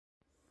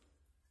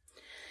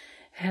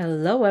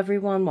Hello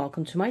everyone,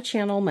 welcome to my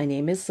channel. My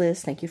name is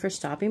Liz. Thank you for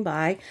stopping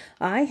by.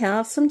 I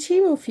have some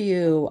Temu for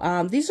you.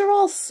 These are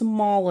all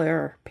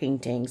smaller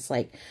paintings,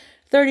 like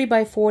 30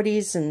 by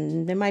 40s,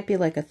 and there might be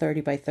like a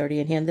 30 by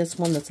 30 in here. And this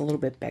one that's a little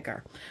bit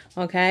bigger.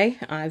 Okay,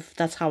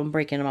 that's how I'm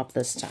breaking them up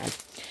this time.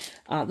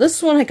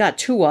 This one I got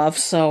two of,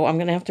 so I'm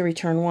gonna have to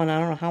return one.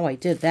 I don't know how I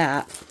did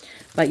that,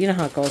 but you know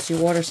how it goes.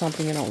 You order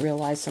something, you don't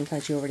realize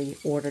sometimes you already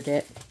ordered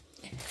it.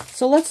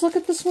 So let's look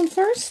at this one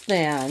first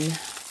then.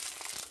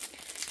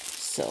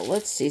 So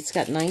let's see, it's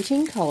got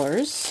 19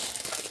 colors.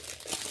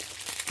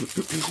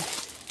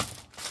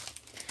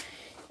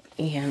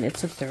 And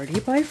it's a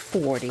 30 by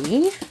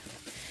 40.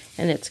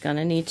 And it's going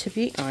to need to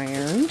be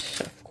ironed,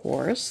 of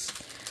course.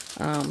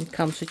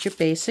 Comes with your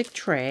basic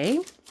tray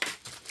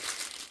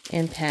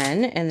and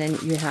pen. And then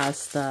you have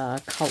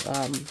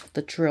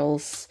the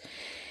drills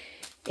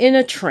in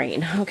a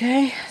train,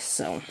 okay?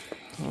 So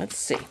let's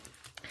see.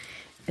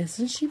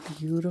 Isn't she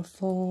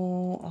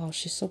beautiful? Oh,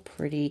 she's so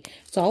pretty.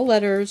 It's all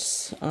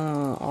letters,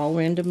 all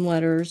random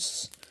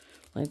letters,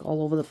 like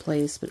all over the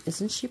place. But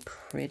isn't she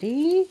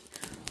pretty?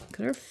 Look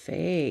at her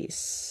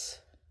face.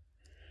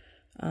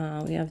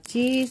 We have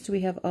D's. Do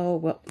we have O?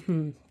 Well,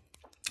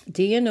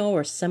 D and O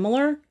are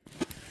similar.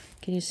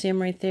 Can you see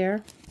them right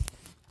there?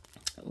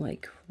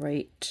 Like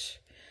right.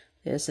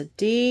 There's a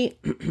D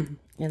and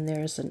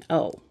there's an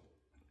O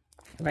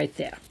right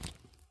there.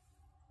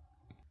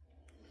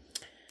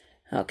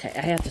 Okay,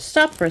 I have to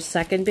stop for a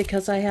second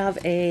because I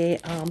have a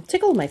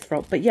tickle in my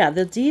throat. But yeah,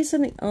 the D's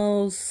and the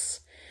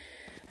O's,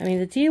 I mean,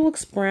 the D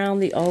looks brown,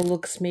 the O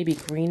looks maybe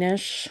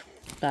greenish.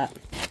 But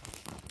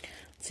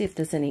let's see if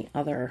there's any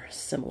other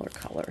similar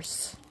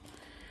colors.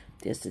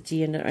 There's the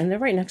D and they're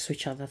right next to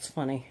each other. That's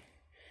funny.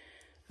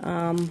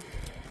 I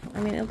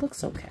mean, it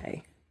looks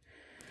okay.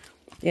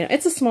 You know,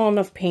 it's a small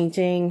enough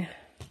painting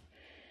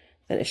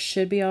that it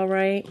should be all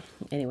right.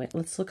 Anyway,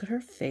 let's look at her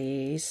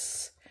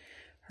face.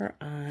 Her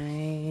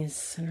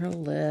eyes and her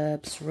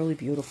lips, really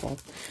beautiful.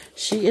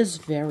 She is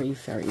very,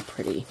 very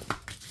pretty.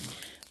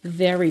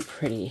 Very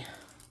pretty.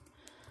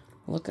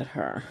 Look at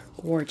her.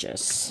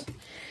 Gorgeous.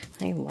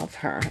 I love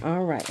her.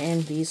 All right,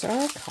 and these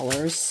are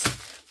colors.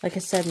 Like I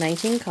said,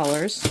 19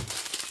 colors.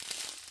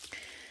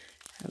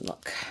 And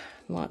look,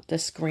 not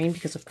this green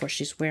because, of course,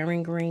 she's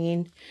wearing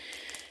green.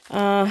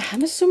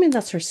 I'm assuming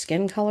that's her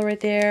skin color right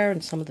there,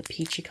 and some of the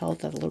peachy color,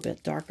 that a little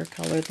bit darker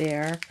color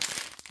there.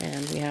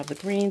 And we have the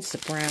greens, the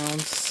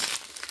browns,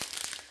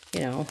 you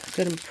know,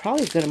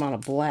 probably a good amount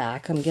of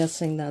black. I'm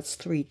guessing that's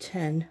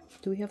 310.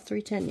 Do we have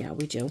 310? Yeah,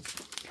 we do.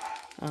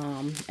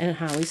 And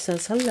Holly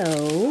says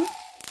hello.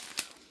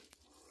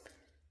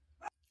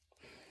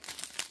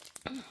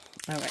 All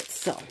right,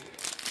 so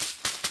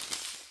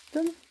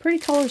the pretty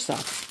colors though.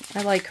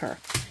 I like her.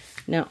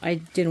 Now, I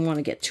didn't want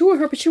to get two of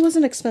her, but she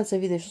wasn't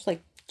expensive either. She was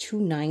like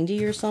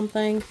 $2.90 or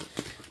something.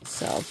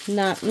 So,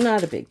 not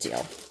a big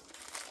deal.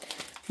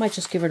 Might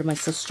just give her to my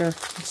sister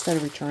instead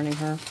of returning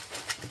her.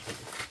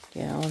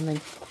 You know, and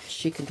then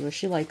she can do it.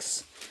 She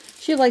likes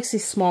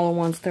these smaller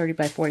ones, 30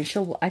 by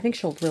 40. I think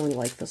she'll really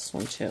like this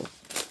one too.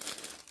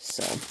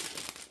 So,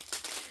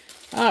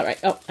 all right.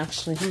 Oh,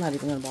 actually, I'm not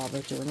even going to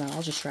bother doing that.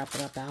 I'll just wrap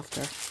it up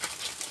after.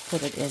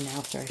 Put it in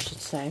after, I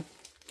should say.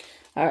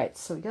 All right,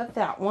 so we got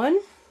that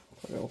one.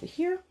 Put it over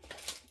here.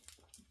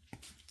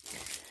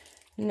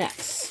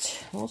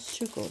 Next, those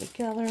two go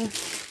together.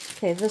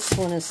 Okay, this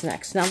one is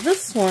next. Now,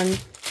 this one,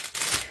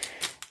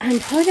 I'm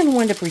probably going to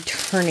wind up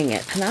returning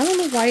it. And I don't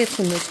know why it's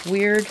in this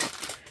weird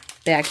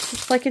bag. It's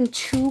just like in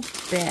two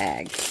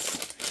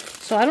bags.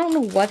 So I don't know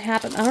what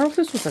happened. I don't know if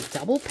this was a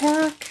double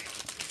pack.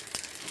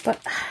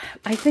 But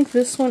I think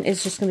this one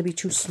is just going to be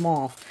too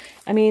small.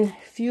 I mean,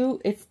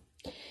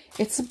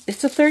 it's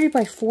a 30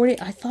 by 40.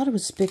 I thought it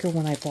was bigger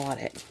when I bought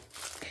it.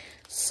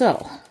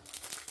 So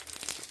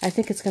I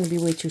think it's going to be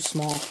way too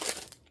small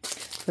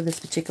for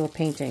this particular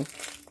painting.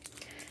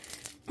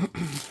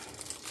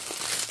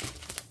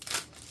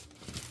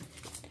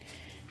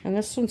 And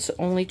this one's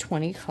only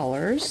 20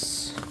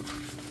 colors.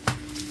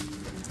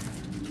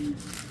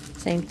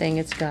 Same thing,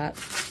 it's got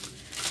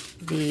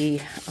the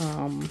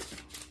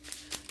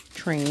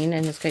train,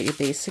 and it's got your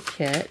basic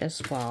kit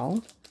as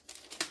well.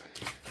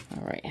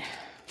 All right.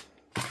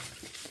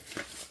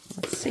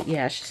 Let's see.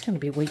 Yeah, she's going to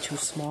be way too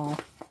small.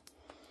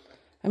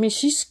 I mean,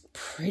 she's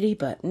pretty,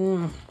 but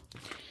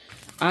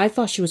I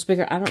thought she was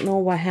bigger. I don't know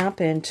what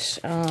happened.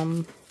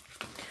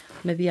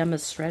 Maybe I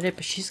misread it,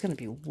 but she's going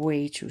to be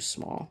way too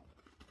small.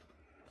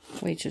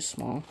 Way too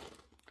small.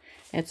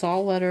 It's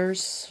all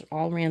letters,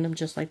 all random,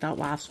 just like that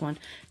last one.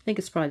 I think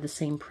it's probably the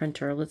same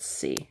printer. Let's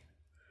see.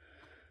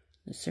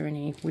 Is there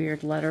any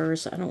weird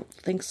letters? I don't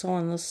think so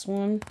on this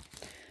one.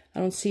 I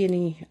don't see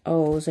any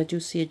O's. I do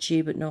see a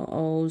G, but no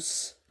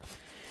O's.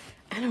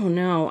 I don't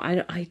know.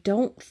 I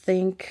don't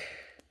think...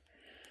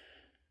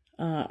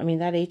 I mean,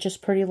 that H is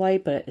pretty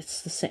light, but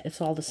it's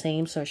all the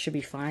same, so it should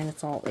be fine.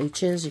 It's all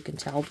H's. You can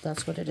tell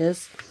that's what it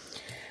is.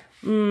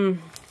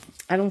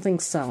 I don't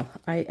think so.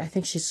 I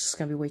think she's just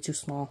going to be way too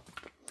small.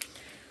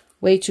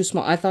 Way too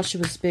small. I thought she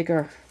was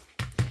bigger.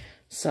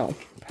 So,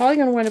 probably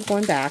going to wind up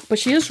going back. But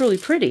she is really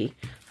pretty.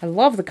 I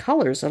love the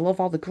colors. I love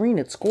all the green.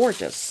 It's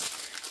gorgeous.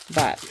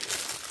 But,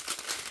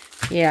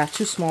 yeah,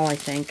 too small, I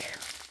think.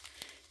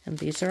 And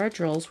these are our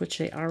drills, which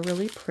they are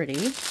really pretty.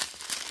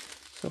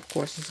 So, of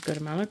course, it's a good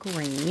amount of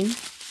green.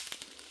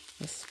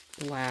 This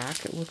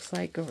black, it looks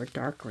like, or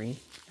dark green.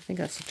 I think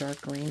that's a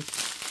dark green.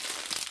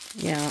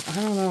 Yeah,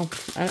 I don't know.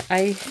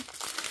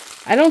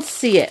 I don't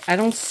see it. I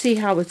don't see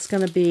how it's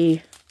going to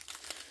be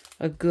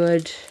a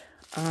good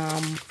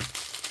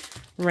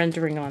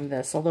rendering on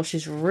this. Although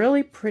she's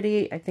really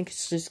pretty, I think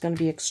she's going to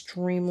be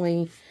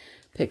extremely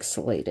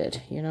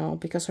pixelated, you know,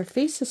 because her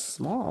face is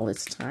small.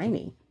 It's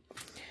tiny.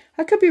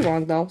 I could be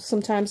wrong, though.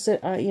 Sometimes,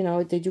 you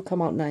know, they do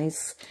come out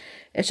nice.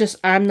 It's just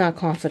I'm not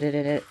confident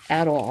in it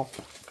at all.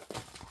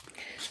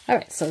 All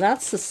right, so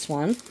that's this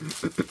one.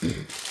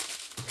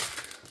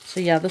 So,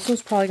 yeah, this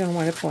one's probably going to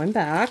wind up going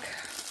back.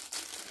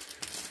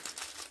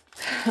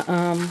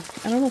 I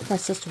don't know if my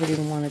sister would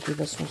even want to do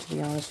this one, to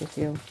be honest with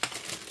you.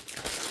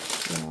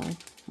 No.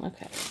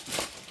 Okay.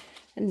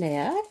 And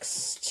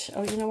next,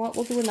 oh, you know what?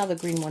 We'll do another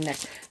green one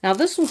next. Now,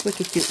 this one's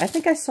wicked cute. I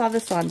think I saw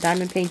this on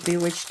Diamond Paint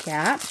Bewitched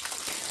Cat,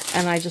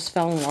 and I just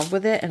fell in love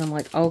with it, and I'm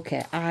like,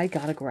 okay, I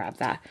gotta grab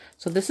that.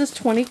 So this is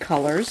 20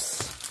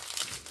 colors,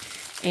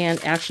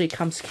 and actually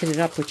comes kitted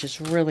up, which is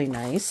really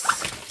nice.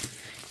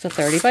 It's a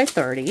 30 by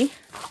 30.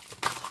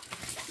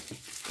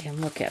 And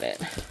look at it.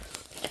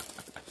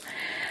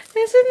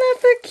 Isn't that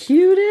the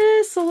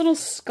cutest? A little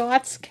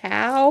Scots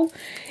cow.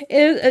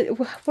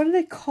 What are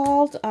they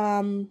called?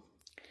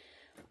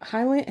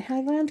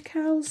 Highland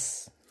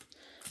cows?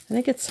 I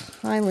think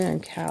it's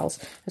Highland cows.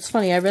 It's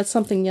funny, I read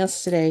something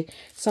yesterday.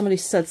 Somebody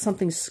said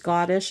something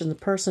Scottish, and the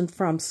person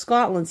from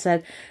Scotland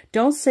said,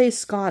 don't say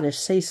Scottish,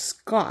 say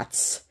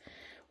Scots.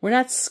 We're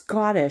not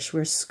Scottish,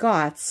 we're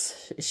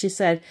Scots. She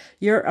said,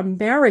 you're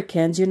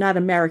Americans, you're not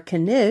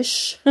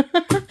Americanish.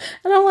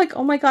 And I'm like,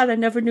 oh my God, I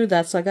never knew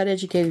that. So I got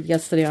educated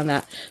yesterday on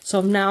that.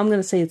 So now I'm going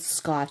to say it's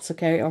Scots,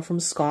 okay, or from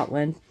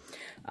Scotland.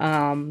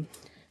 Yeah,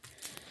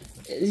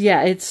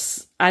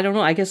 it's, I don't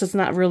know, I guess it's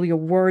not really a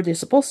word they're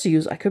supposed to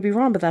use. I could be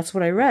wrong, but that's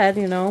what I read,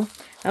 you know.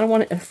 I don't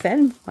want to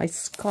offend my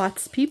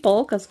Scots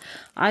people, because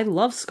I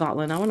love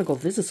Scotland. I want to go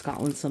visit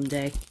Scotland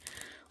someday.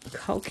 Look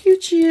how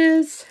cute she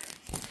is.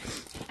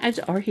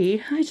 Or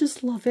he. I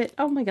just love it.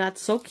 Oh my God,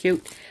 so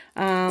cute.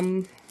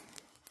 Random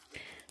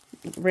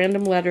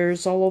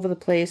letters all over the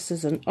place.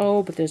 There's an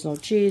O, but there's no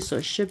G, so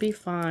it should be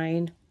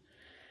fine.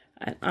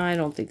 And I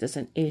don't think there's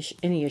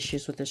any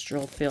issues with this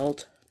drill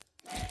field.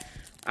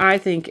 I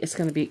think it's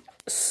going to be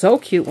so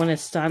cute when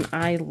it's done.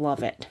 I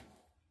love it.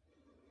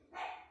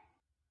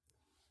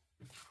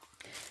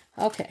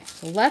 Okay,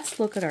 so let's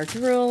look at our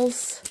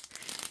drills.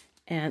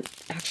 And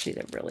actually,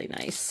 they're really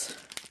nice.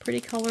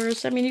 Pretty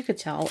colors. I mean, you could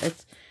tell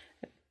it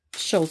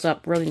shows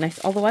up really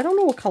nice. Although I don't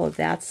know what color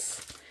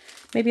that's.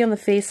 Maybe on the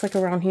face, like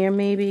around here,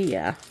 maybe.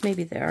 Yeah,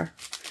 maybe there.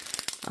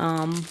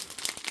 Yeah,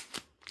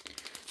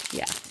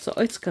 so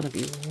it's going to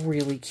be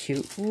really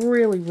cute.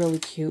 Really, really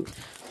cute.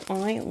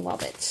 I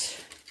love it.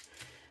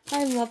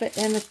 I love it.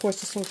 And, of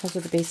course, this one comes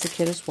with a basic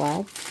kit as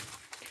well.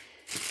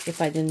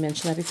 If I didn't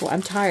mention that before.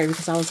 I'm tired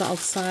because I was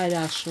outside,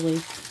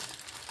 actually.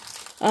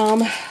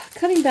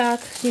 Cutting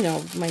back, you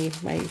know, my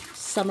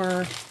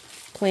summer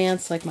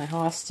plants, like my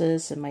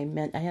hostas and my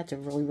mint. I had to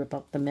really rip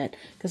up the mint,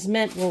 because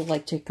mint will,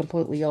 like, take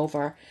completely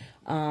over.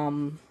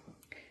 And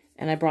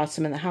I brought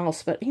some in the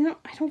house. But, you know,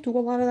 I don't do a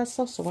lot of that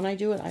stuff. So when I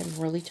do it, I'm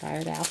really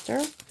tired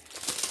after.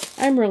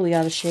 I'm really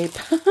out of shape.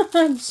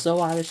 I'm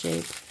so out of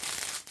shape.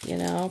 You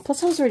know,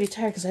 plus I was already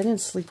tired because I didn't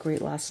sleep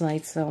great last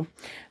night. So,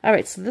 all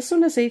right, so this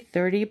one is a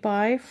 30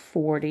 by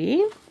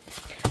 40.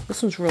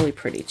 This one's really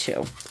pretty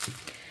too.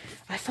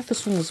 I thought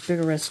this one was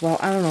bigger as well.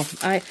 I don't know.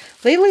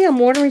 Lately I'm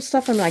ordering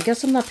stuff and I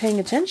guess I'm not paying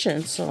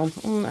attention. So,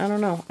 I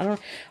don't know.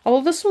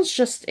 Although this one's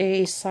just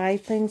a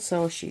side thing,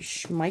 so she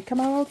might come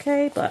out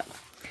okay. But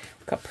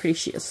look how pretty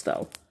she is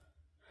though.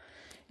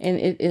 And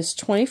it is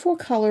 24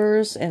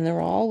 colors, and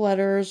they're all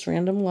letters,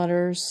 random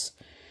letters.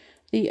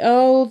 The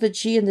O, the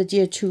G, and the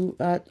D are two,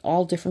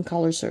 all different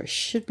colors, so it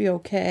should be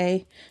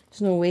okay. There's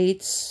no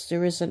weights.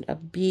 There isn't a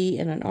B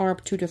and an R,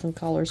 two different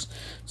colors.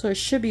 So it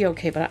should be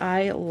okay, but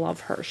I love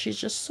her. She's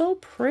just so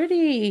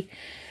pretty.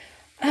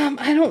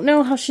 I don't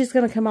know how she's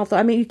going to come out, though.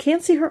 I mean, you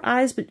can't see her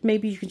eyes, but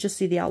maybe you can just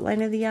see the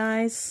outline of the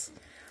eyes.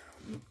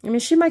 I mean,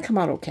 she might come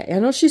out okay. I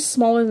know she's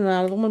smaller than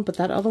that other one, but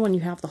that other one, you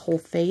have the whole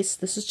face.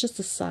 This is just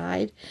the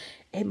side.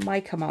 It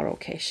might come out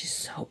okay. She's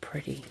so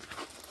pretty.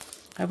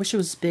 I wish it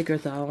was bigger,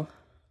 though.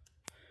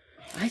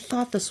 I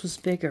thought this was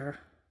bigger.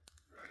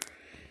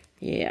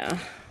 Yeah,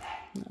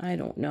 I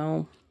don't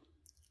know.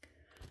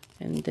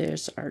 And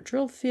there's our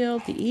drill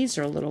field. The E's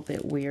are a little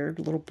bit weird,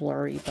 a little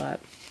blurry, but...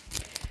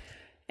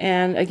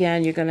 And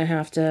again, you're going to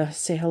have to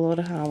say hello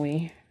to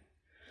Howie,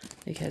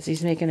 because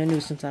he's making a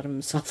nuisance out of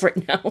himself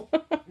right now.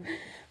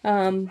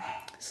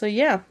 So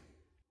yeah.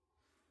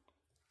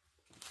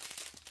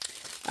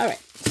 Alright,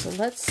 so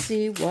let's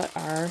see what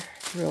our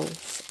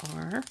drills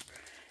are.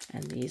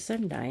 And these are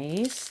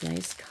nice,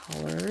 nice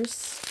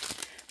colors.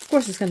 Of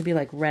course, it's going to be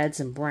like reds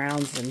and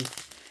browns and,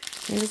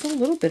 There's a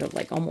little bit of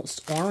like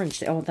almost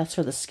orange. Oh, that's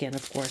for the skin,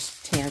 of course,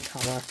 tan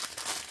color.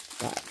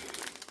 But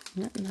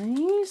isn't that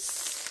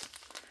nice?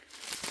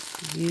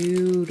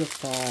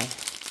 Beautiful.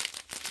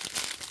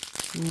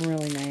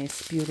 Really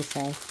nice,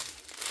 beautiful.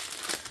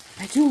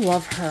 I do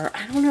love her.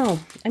 I don't know.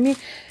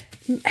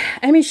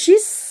 I mean,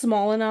 she's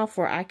small enough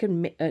where I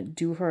can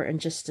do her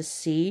and just to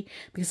see,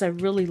 because I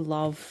really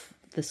love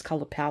this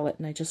color palette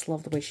and I just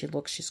love the way she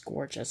looks. She's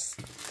gorgeous.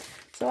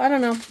 So I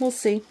don't know. We'll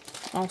see.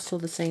 Also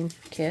the same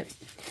kit.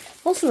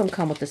 Most of them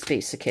come with this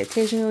basic kit.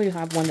 Occasionally you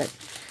have one that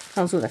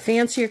comes with a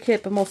fancier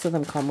kit, but most of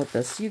them come with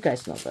this. You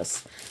guys know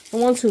this. The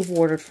ones who've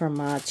ordered from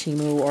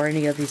Temu or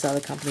any of these other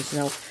companies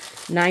know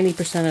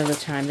 90% of the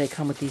time they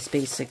come with these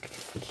basic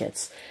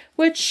kits,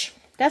 which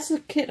that's the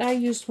kit I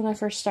used when I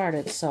first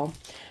started. So,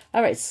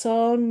 all right,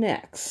 so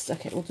next.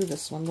 Okay, we'll do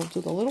this one. We'll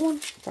do the little one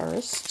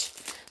first.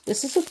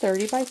 This is a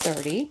 30 by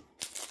 30.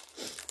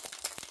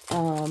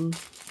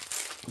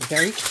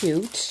 Very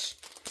cute.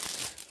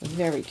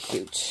 Very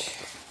cute.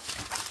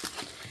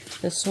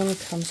 This one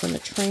comes in a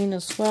train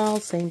as well.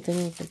 Same thing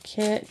with the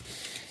kit.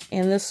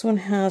 And this one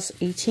has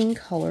 18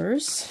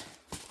 colors.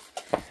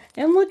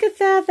 And look at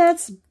that.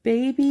 That's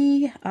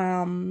baby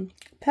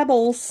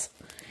Pebbles.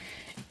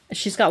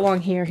 She's got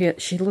long hair here.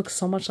 She looks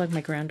so much like my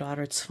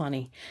granddaughter. It's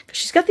funny.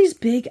 She's got these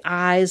big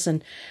eyes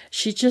and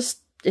she just,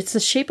 it's the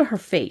shape of her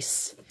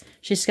face.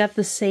 She's got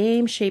the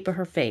same shape of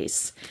her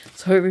face.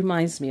 So it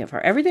reminds me of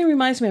her. Everything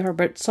reminds me of her,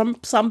 but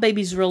some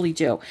babies really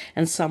do.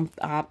 And some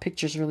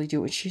pictures really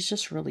do. And she's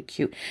just really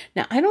cute.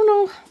 Now, I don't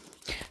know.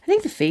 I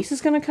think the face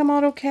is going to come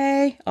out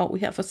okay. Oh,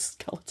 we have a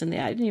skeleton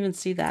there. I didn't even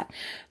see that.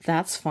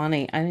 That's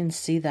funny. I didn't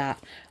see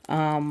that.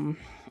 I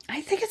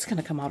think it's going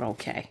to come out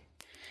okay.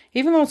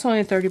 Even though it's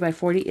only a 30 by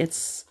 40,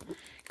 it's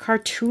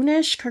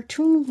cartoonish.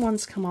 Cartoon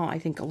ones come out, I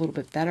think, a little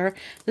bit better.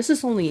 This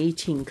is only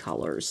 18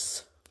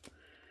 colors.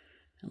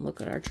 And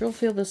look at our drill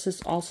field. This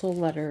is also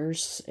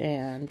letters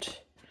and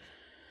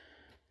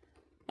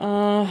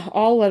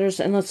all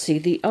letters. And let's see,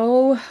 the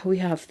O, we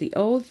have the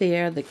O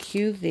there, the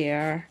Q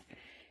there,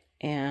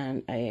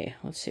 and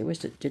let's see, where's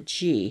the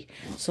G?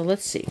 So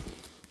let's see.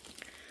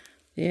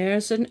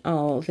 There's an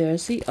O.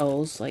 There's the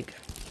O's, like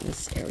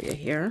this area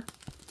here.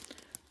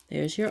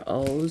 There's your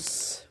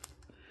O's.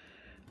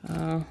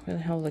 Where the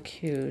hell are the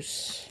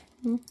Q's?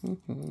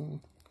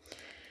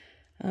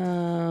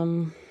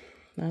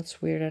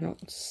 That's weird. I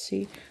don't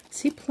see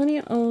plenty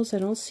of O's. I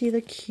don't see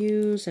the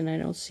Q's and I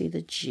don't see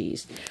the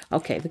G's.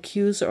 Okay, the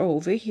Q's are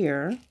over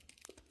here.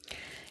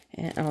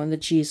 And the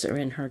G's are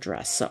in her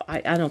dress. So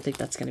I don't think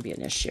that's going to be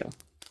an issue.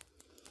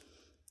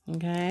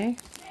 Okay.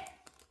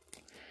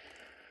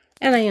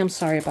 And I am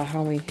sorry about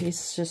Howie.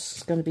 He's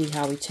just going to be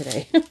Howie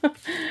today.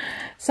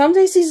 Some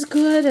days he's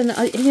good.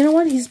 And you know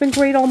what? He's been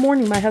great all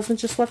morning. My husband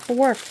just left for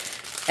work.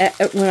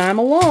 When I'm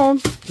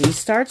alone, he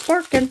starts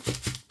barking.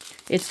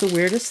 It's the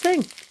weirdest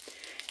thing.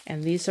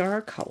 And these are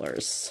our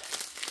colors.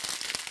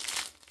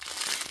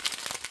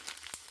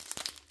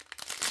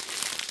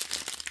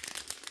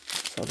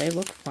 So they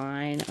look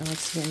fine. I don't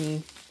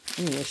see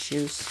any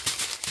issues.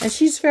 And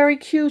she's very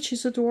cute.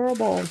 She's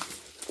adorable.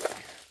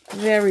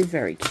 Very,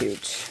 very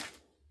cute.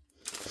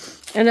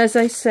 And as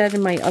I said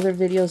in my other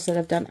videos that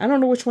I've done, I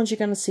don't know which ones you're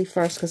going to see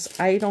first because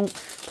I don't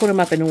put them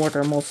up in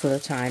order most of the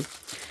time.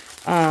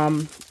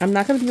 I'm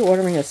not going to be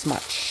ordering as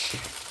much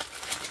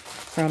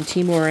from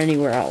Temu or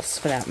anywhere else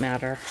for that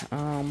matter.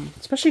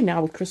 Especially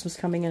now with Christmas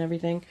coming and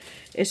everything.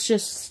 It's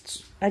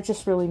just, I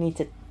just really need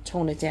to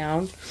tone it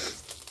down.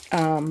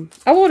 I'll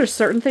order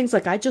certain things.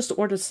 Like I just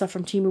ordered stuff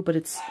from Temu,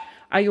 but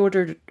I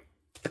ordered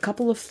a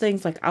couple of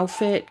things like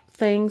outfit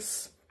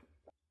things.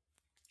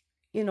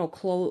 You know,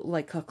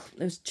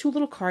 there's 2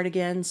 little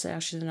cardigans.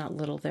 Actually, they're not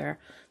little. They're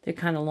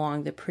kind of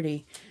long. They're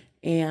pretty.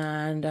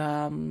 And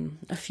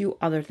a few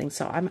other things.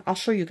 So I'll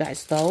show you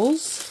guys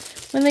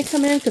those when they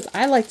come in. Because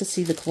I like to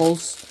see the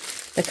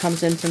clothes that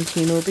comes in from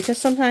Temu. Because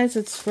sometimes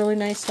it's really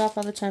nice stuff.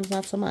 Other times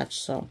not so much.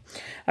 So,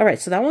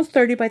 alright. So that one's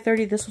 30 by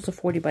 30. This one's a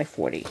 40 by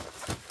 40.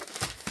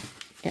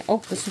 And,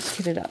 oh, this one's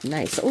kitted up.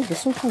 Nice. Oh,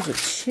 this one comes with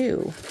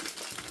 2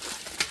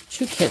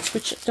 kits.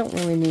 Which I don't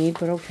really need.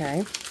 But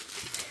okay.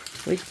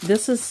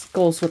 This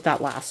goes with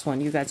that last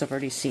one. You guys have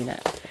already seen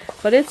it.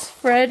 But it's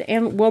Fred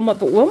and Wilma.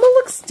 But Wilma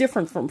looks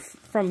different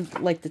from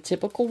like the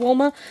typical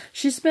Wilma.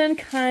 She's been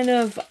kind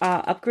of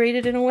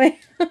upgraded in a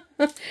way.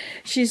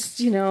 She's,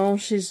 you know,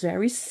 she's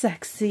very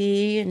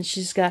sexy. And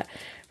she's got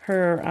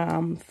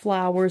her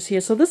flowers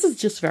here. So this is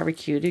just very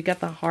cute. You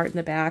got the heart in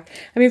the back.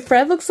 I mean,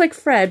 Fred looks like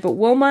Fred. But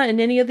Wilma in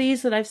any of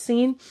these that I've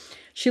seen,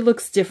 she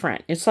looks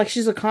different. It's like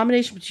she's a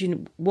combination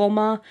between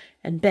Wilma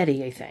and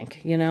Betty, I think,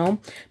 you know.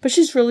 But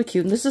she's really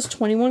cute. And this is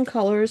 21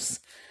 colors.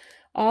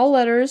 All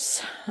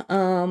letters.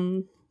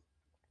 And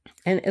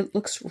it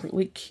looks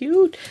really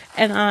cute.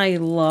 And I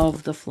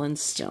love the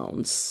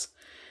Flintstones.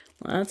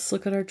 Let's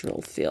look at our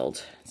drill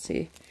field.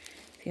 See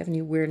if you have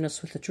any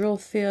weirdness with the drill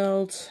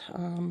field.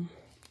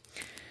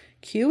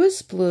 Q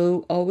is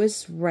blue. O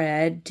is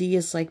red. D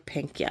is like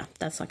pink. Yeah,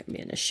 that's not going to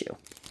be an issue.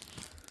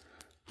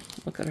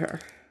 Look at her.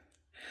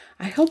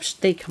 I hope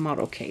they come out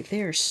okay.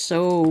 They're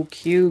so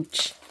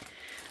cute.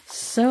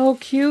 So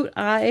cute.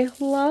 I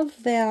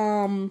love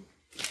them.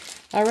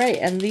 All right,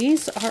 and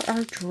these are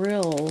our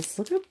drills.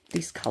 Look at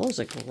these colors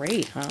are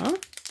great, huh?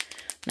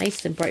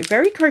 Nice and bright.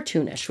 Very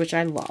cartoonish, which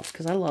I love,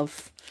 because I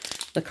love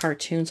the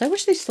cartoons. I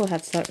wish they still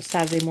had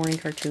Saturday morning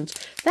cartoons.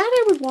 That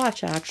I would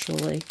watch,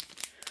 actually.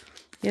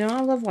 You know,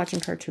 I love watching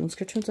cartoons.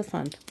 Cartoons are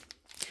fun.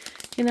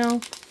 You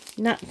know,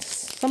 not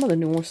some of the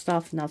newer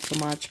stuff, not so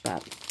much,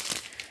 but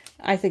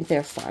I think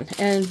they're fun.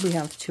 And we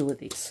have 2 of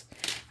these.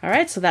 All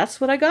right, so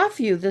that's what I got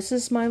for you. This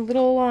is my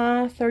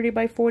little 30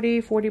 by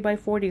 40, 40 by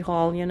 40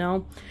 haul, you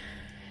know.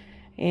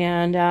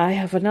 And I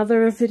have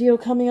another video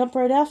coming up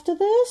right after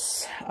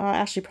this.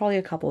 Actually, probably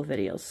a couple of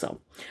videos. So,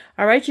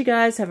 all right, you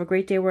guys, have a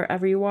great day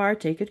wherever you are.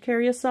 Take good care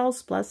of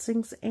yourselves.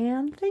 Blessings,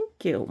 and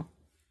thank you.